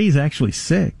doesn't say he's actually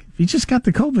sick. If he just got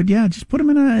the COVID, just put him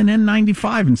in an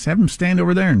N95 and have him stand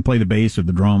over there and play the bass or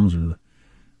the drums or the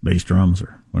bass drums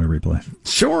or whatever he plays.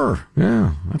 Sure.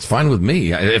 Yeah, that's fine with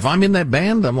me. If I'm in that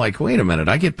band, I'm like, wait a minute,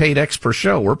 I get paid X per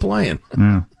show. We're playing.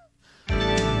 Yeah.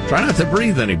 Try not to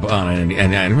breathe anybody.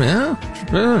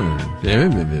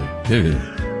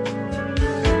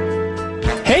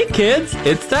 Hey kids,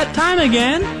 it's that time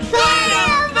again.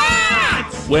 Final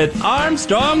Thoughts! With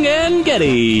Armstrong and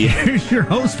Getty. Here's your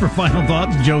host for Final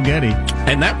Thoughts, Joe Getty.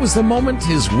 And that was the moment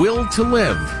his will to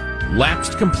live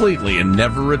lapsed completely and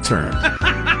never returned.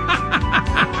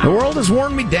 The world has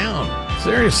worn me down.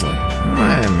 Seriously.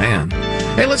 Oh, man.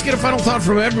 Hey, let's get a final thought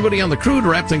from everybody on the crew to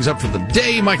wrap things up for the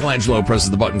day. Michelangelo presses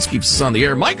the buttons, keeps us on the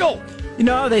air. Michael! You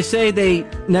know, they say they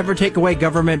never take away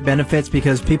government benefits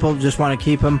because people just want to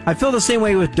keep them. I feel the same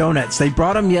way with donuts. They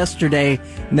brought them yesterday,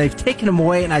 and they've taken them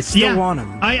away, and I still want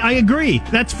them. I agree.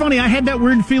 That's funny. I had that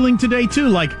weird feeling today, too.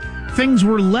 Like, things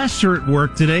were lesser at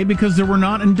work today because there were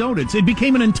not in donuts. It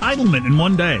became an entitlement in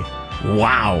one day.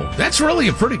 Wow. That's really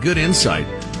a pretty good insight.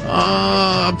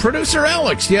 Producer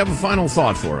Alex, do you have a final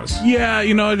thought for us? Yeah,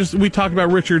 we talked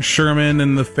about Richard Sherman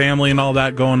and the family and all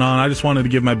that going on. I just wanted to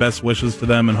give my best wishes to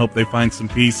them and hope they find some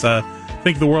peace.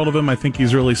 Think the world of him. I think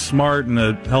he's really smart and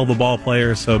a hell of a ball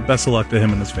player, so best of luck to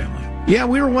him and his family. Yeah,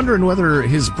 we were wondering whether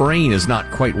his brain is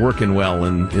not quite working well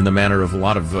in the manner of a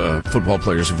lot of football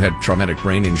players who've had traumatic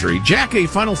brain injury. Jack, a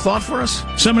final thought for us?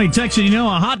 Somebody texted,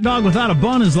 a hot dog without a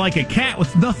bun is like a cat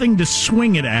with nothing to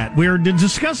swing it at. We were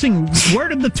discussing where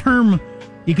did the term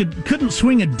you couldn't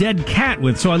swing a dead cat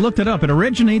with, so I looked it up. It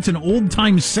originates in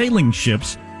old-time sailing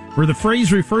ships, where the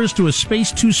phrase refers to a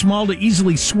space too small to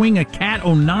easily swing a cat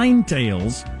o' nine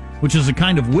tails, which is a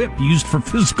kind of whip used for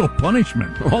physical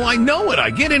punishment. Well, I know it.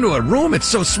 I get into a room, it's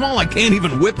so small I can't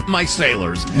even whip my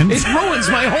sailors. It ruins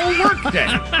my whole workday.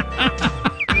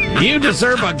 You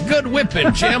deserve a good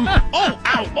whipping, Jim. Oh,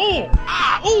 ow, oh,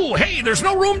 ah, oh, hey, there's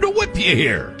no room to whip you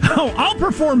here. Oh, I'll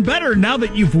perform better now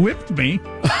that you've whipped me.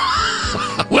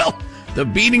 Well, the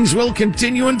beatings will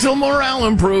continue until morale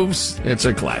improves. It's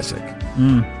a classic.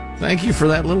 Thank you for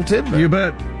that little tidbit. You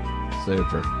bet.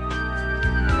 Super.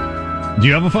 Do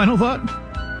you have a final thought?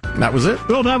 That was it?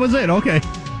 Oh, that was it. Okay.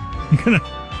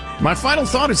 My final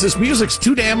thought is this music's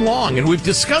too damn long, and we've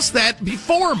discussed that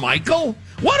before, Michael.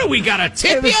 What do we got to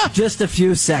tip you? Just a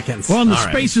few seconds. Well, and the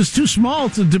space is too small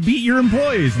to beat your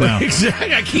employees now.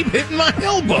 Exactly. I keep hitting my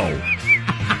elbow.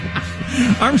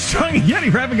 Armstrong and Getty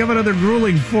wrapping up another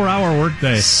grueling 4-hour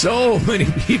workday. So many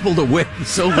people to whip,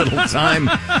 so little time.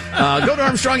 Go to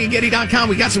ArmstrongandGetty.com.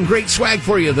 We got some great swag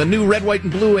for you. The new red, white,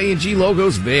 and blue A&G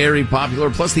logos, very popular.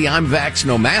 Plus the I'm Vax,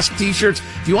 No Mask t-shirts.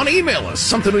 If you want to email us,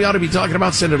 something we ought to be talking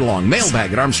about, send it along.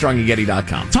 Mailbag at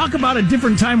ArmstrongandGetty.com. Talk about a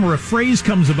different time where a phrase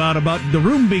comes about the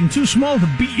room being too small to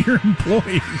beat your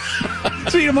employees.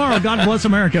 See you tomorrow. God bless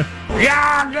America.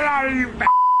 Yeah, get out of here,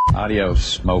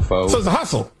 Adios, mofo. So it's a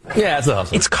hustle. Yeah, it's a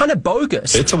hustle. It's kind of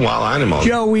bogus. It's a wild animal.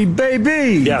 Joey,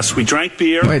 baby. Yes, we drank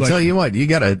beer. Wait, I tell you what, you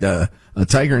got a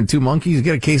tiger and two monkeys, you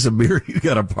get a case of beer, you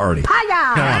got a party.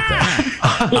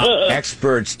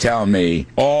 Experts tell me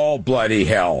all bloody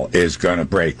hell is going to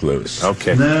break loose.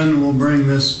 Okay. Then we'll bring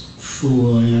this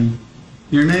fool in.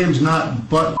 Your name's not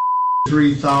Butt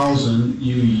 3000,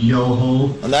 you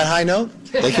yo-ho. On that high note,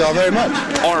 thank you all very much.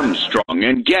 Armstrong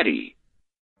and Getty.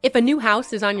 If a new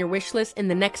house is on your wish list in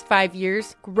the next 5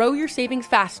 years, grow your savings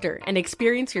faster and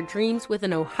experience your dreams with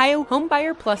an Ohio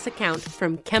Homebuyer Plus account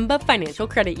from Kemba Financial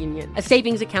Credit Union. A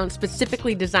savings account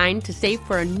specifically designed to save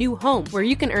for a new home, where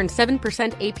you can earn 7%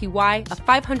 APY,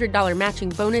 a $500 matching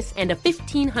bonus, and a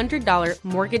 $1,500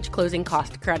 mortgage closing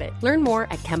cost credit. Learn more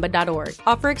at Kemba.org.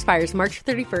 Offer expires March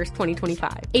 31st,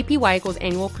 2025. APY equals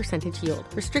annual percentage yield.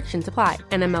 Restrictions apply.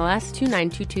 NMLS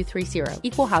 292230.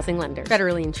 Equal housing lender.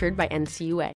 Federally insured by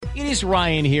NCUA. It is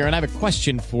Ryan here, and I have a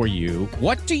question for you.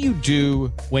 What do you do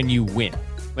when you win?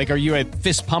 Like, are you a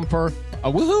fist pumper,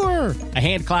 a woohooer, a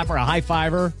hand clapper, a high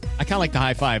fiver? I kind of like the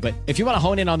high five, but if you want to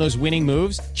hone in on those winning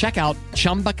moves, check out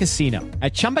Chumba Casino.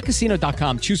 At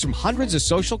ChumbaCasino.com, choose from hundreds of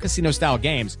social casino-style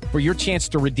games for your chance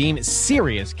to redeem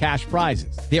serious cash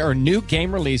prizes. There are new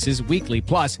game releases weekly,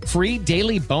 plus free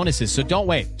daily bonuses, so don't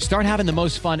wait. Start having the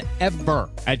most fun ever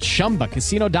at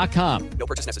ChumbaCasino.com. No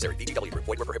purchase necessary. VGW. Void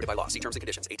where prohibited by law. See terms and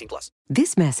conditions. 18+.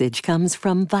 This message comes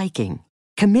from Viking,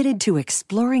 committed to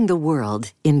exploring the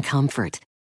world in comfort.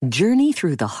 Journey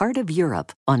through the heart of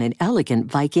Europe on an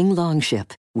elegant Viking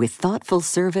longship with thoughtful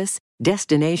service,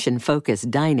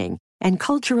 destination-focused dining, and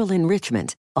cultural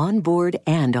enrichment on board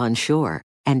and on shore.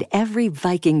 And every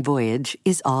Viking voyage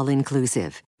is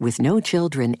all-inclusive, with no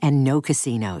children and no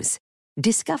casinos.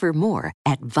 Discover more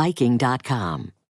at Viking.com.